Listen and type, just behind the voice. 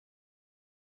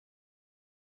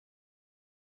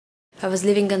I was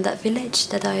living in that village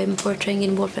that I am portraying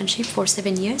in Wolf and Sheep for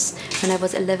 7 years, and I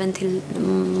was 11 till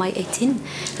my 18,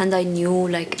 and I knew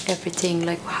like everything,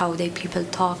 like how they people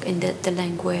talk in the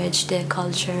language, the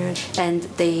culture, and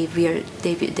they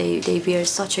were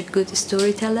such a good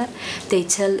storyteller. They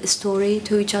tell a story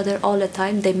to each other all the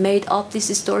time. They made up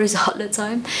these stories all the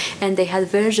time, and they had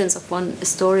versions of one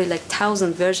story, like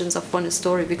 1,000 versions of one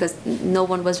story, because no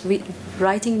one was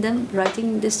writing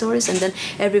the stories, and then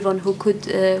everyone who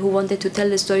wanted to tell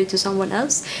the story to someone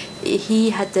else, he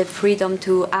had the freedom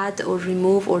to add or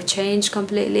remove or change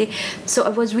completely. So I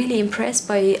was really impressed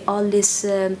by all these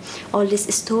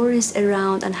stories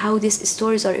around, and how these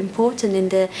stories are important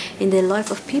in the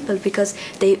life of people, because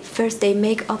they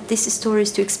make up these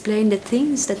stories to explain the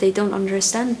things that they don't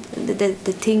understand,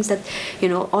 the things that, you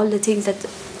know, all the things that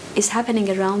is happening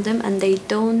around them, and they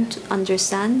don't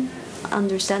understand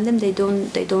them, they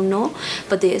don't know,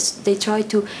 but they try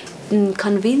to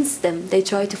convince them, they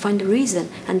try to find a reason,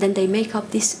 and then they make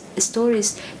up these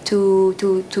stories to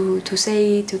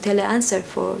find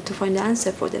the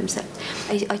answer for themselves.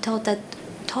 I thought that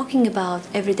talking about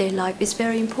everyday life is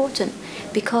very important,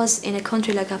 because in a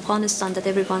country like Afghanistan, that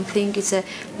everyone thinks it's a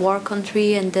war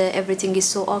country and everything is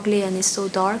so ugly and it's so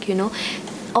dark, you know,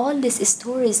 all these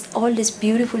stories, all these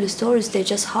beautiful stories, they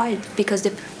just hide, because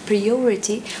the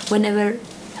priority, whenever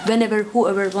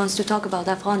whoever wants to talk about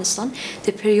Afghanistan,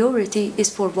 the priority is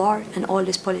for war and all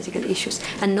these political issues,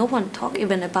 and no one talk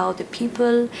even about the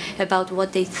people, about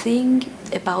what they think,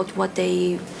 about what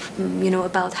they, you know,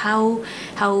 about how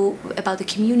about the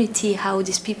community, how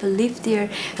these people live there.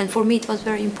 And for me it was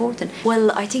very important.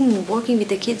 Well, I think working with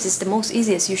the kids is the most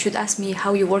easiest. You should ask me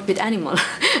how you work with animals.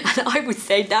 And I would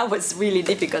say that was really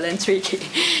difficult and tricky.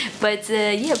 But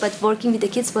yeah, but working with the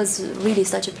kids was really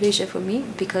such a pleasure for me,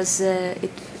 because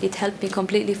it helped me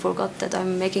completely forgot that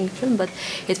I'm making a film, but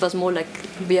it was more like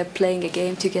we are playing a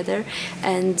game together.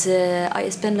 And I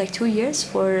spent like 2 years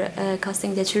for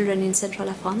casting the children in central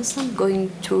Afghanistan,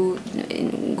 going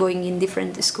in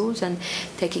different schools and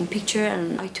taking pictures.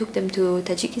 And I took them to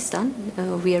Tajikistan,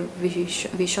 where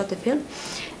we shot the film.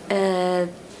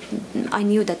 I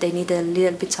knew that they needed a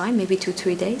little bit time, maybe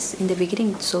 2-3 days in the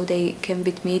beginning, so they came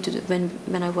with me to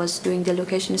when I was doing the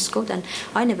location scout, and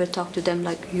I never talked to them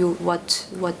like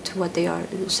what they are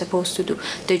supposed to do.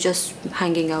 They just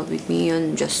hanging out with me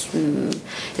and just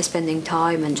spending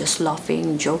time and just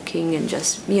laughing, joking, and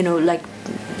just, you know, like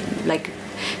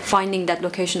finding that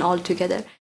location all together.